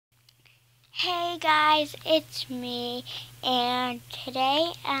Hey guys, it's me, and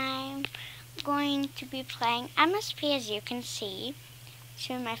today I'm going to be playing MSP. As you can see,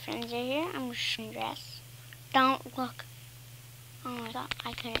 two of my friends are here. I'm just in dress. Don't look. Oh my god,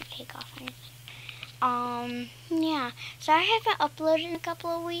 I couldn't take off anything. Yeah. So I haven't uploaded in a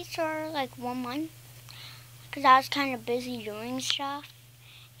couple of weeks or like 1 month because I was kind of busy doing stuff.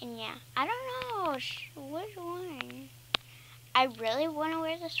 And yeah, I don't know which one. I really want to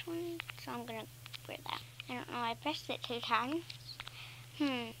wear this one, so I'm gonna wear that. I don't know. I pressed it 2 times.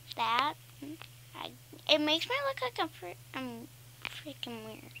 That. It makes me look like I'm freaking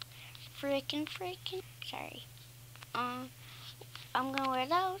weird. Freaking. Sorry. I'm gonna wear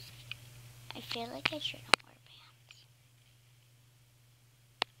those. I feel like I shouldn't wear pants.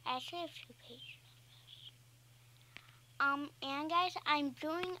 I actually have 2 pages of this. And guys, I'm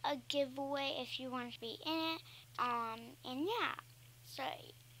doing a giveaway if you want to be in it. And yeah. So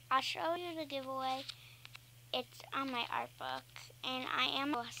I'll show you the giveaway. It's on my art book, and I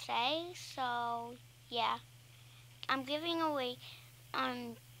am a say, so yeah. I'm giving away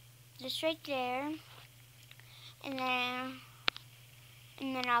this right there, and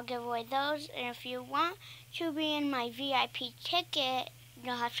then I'll give away those. And if you want to be in my VIP ticket,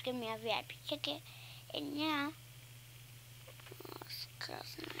 you'll have to give me a VIP ticket. And yeah,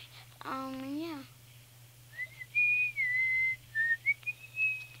 yeah.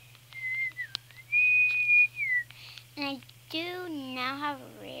 And I do now have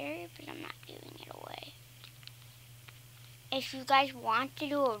a rare, but I'm not giving it away. If you guys want to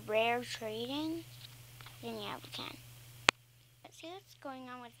do a rare trading, then yeah, we can. Let's see what's going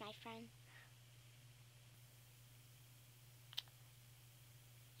on with my friend.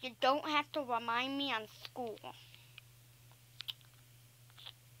 You don't have to remind me on school.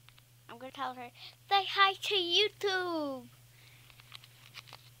 I'm going to tell her, say hi to YouTube.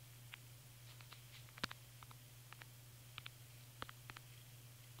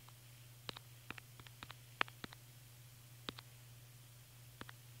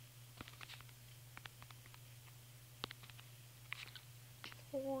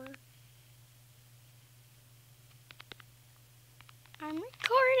 I'm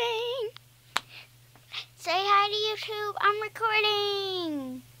recording. Say hi to YouTube. I'm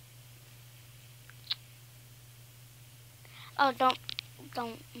recording. Oh, don't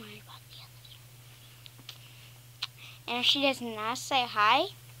worry about the others. And if she does not say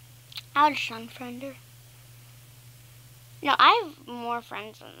hi, I'll just unfriend her. No, I have more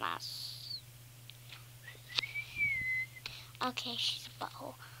friends than this. Okay, she's a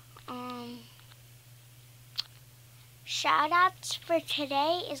butthole. Shoutouts for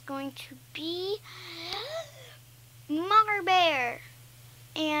today is going to be Marbear.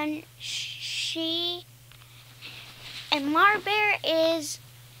 And Marbear is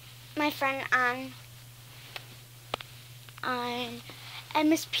my friend on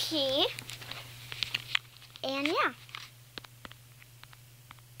MSP. And yeah.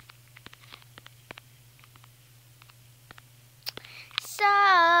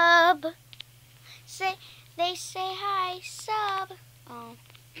 Sub. They say hi, sub. Oh.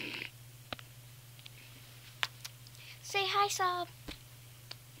 Say hi, sub.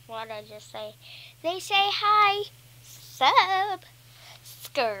 What did I just say? They say hi, sub.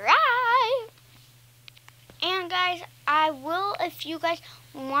 Subscribe. And guys, I will, if you guys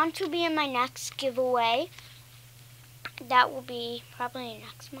want to be in my next giveaway, that will be probably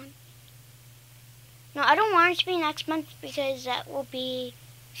next month. No, I don't want it to be next month because that will be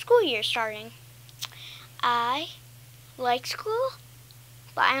school year starting. I like school,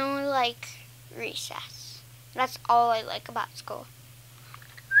 but I only like recess. That's all I like about school.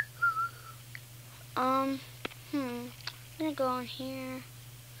 I'm gonna go on here.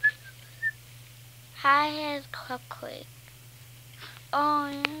 Hi, has cupcake. Oh,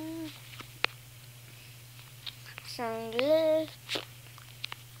 yeah. So good.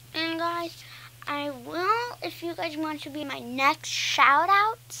 And guys, I will, if you guys want to be my next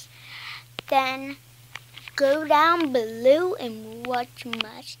shout-outs, then go down below and watch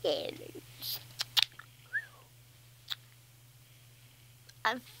my series.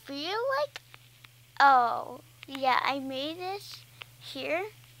 I feel like, oh, yeah, I made this here.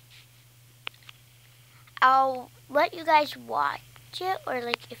 I'll let you guys watch it, or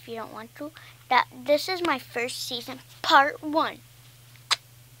like if you don't want to. This is my first season, part 1.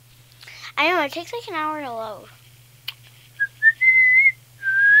 I know, it takes like an hour to load.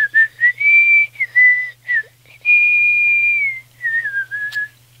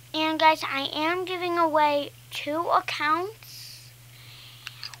 And guys, I am giving away 2 accounts.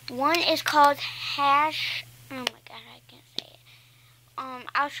 One is called oh my god, I can't say it.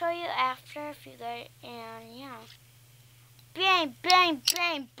 I'll show you after if you guys, and yeah. Bang, bang,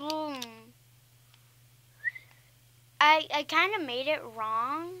 bang, boom. I kind of made it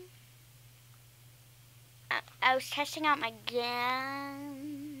wrong. I was testing out my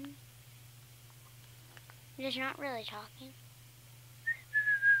gun. Just not really talking.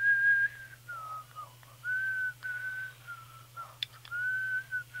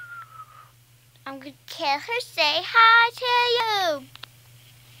 I'm gonna tell her say hi to you.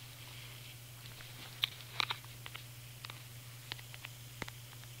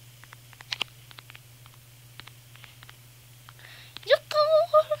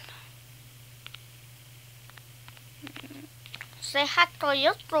 Say hi to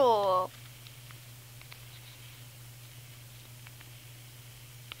YouTube.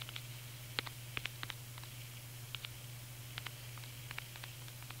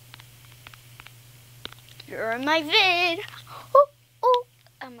 You're in my vid. Oh, oh.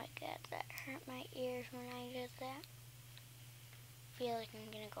 Oh my god, that hurt my ears when I did that. I feel like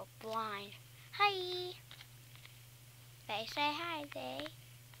I'm gonna go blind. Hi. They say hi, they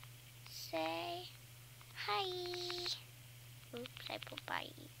say hi. Oops, I put bye.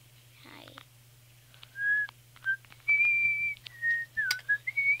 Hi.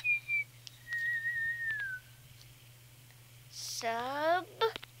 Subscribe.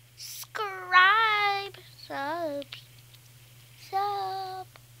 Sub.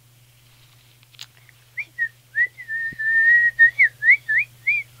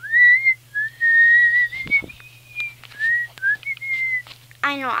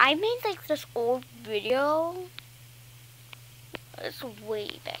 I know, I made like this old video. It's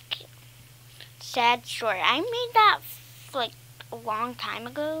way back here. Sad story. I made that like a long time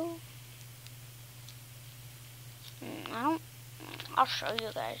ago. I'll show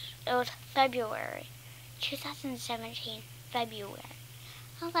you guys. It was February 2017, February.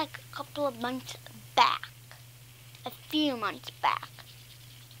 That was like a couple of months back. A few months back.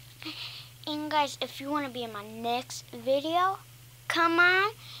 And guys, if you want to be in my next video, come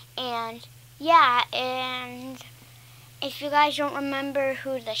on. And yeah, and if you guys don't remember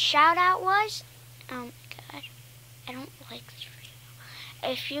who the shout out was, oh my god, I don't like this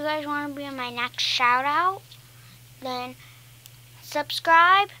video. If you guys want to be in my next shout out, then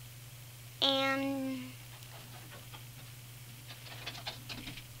subscribe and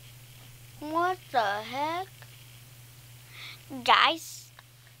what the heck? Guys,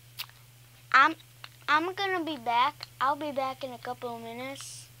 I'm gonna be back. I'll be back in a couple of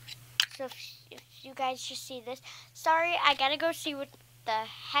minutes. So if you guys just see this, sorry, I gotta go see what the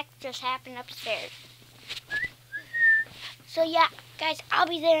heck just happened upstairs. So yeah, guys, I'll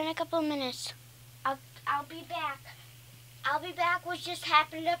be there in a couple of minutes. I'll be back. I'll be back. What just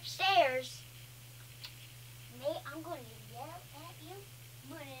happened upstairs? Nate, I'm going to yell at you.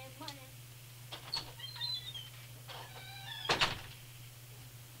 Money.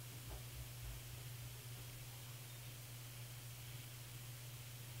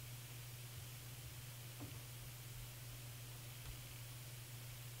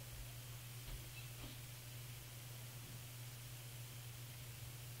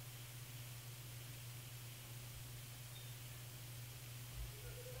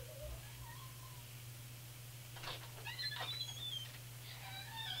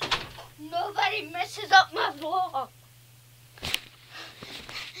 Nobody messes up my vlog.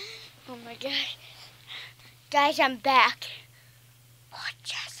 Oh my god. Guys, I'm back. What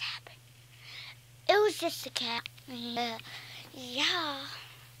just happened? It was just a cat. Yeah.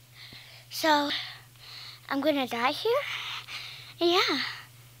 So, I'm gonna die here? Yeah.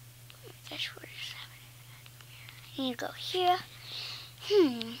 That's what is happening. I need to go here.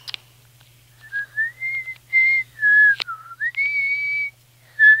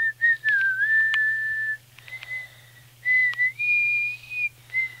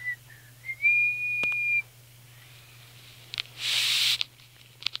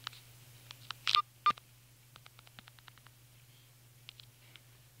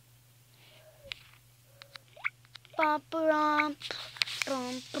 Bum bum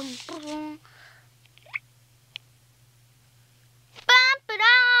bum bum bum. Bum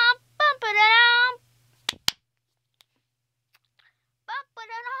ba-dum, bum ba-da-dum. Bum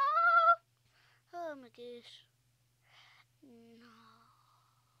ba-da-dum. Oh my gosh. No.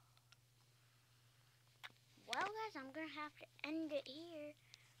 Well guys, I'm gonna have to end it here.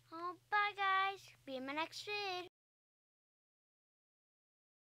 Oh bye guys. Be in my next vid.